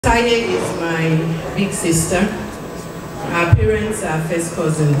Aye is my big sister. Our parents are first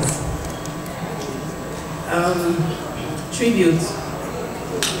cousins. Tribute.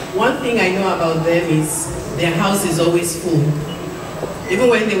 One thing I know about them is their house is always full. Even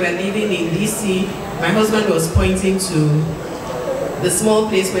when they were living in DC, my husband was pointing to the small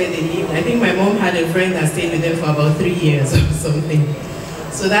place where they lived. I think my mom had a friend that stayed with them for about 3 years or something.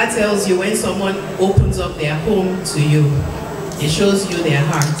 So that tells you when someone opens up their home to you, it shows you their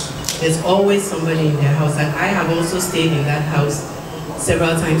heart. There's always somebody in their house, and I have also stayed in that house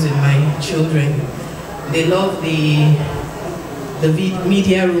several times with my children. They love the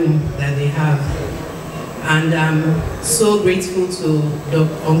media room that they have. And I'm so grateful to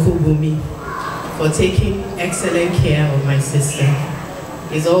Uncle Bumi for taking excellent care of my sister.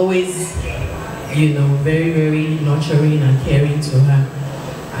 He's always, you know, very, very nurturing and caring to her,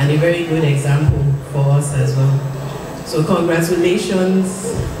 and a very good example for us as well. So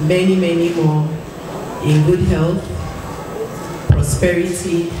congratulations, many, many more in good health,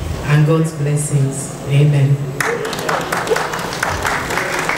 prosperity, and God's blessings. Amen.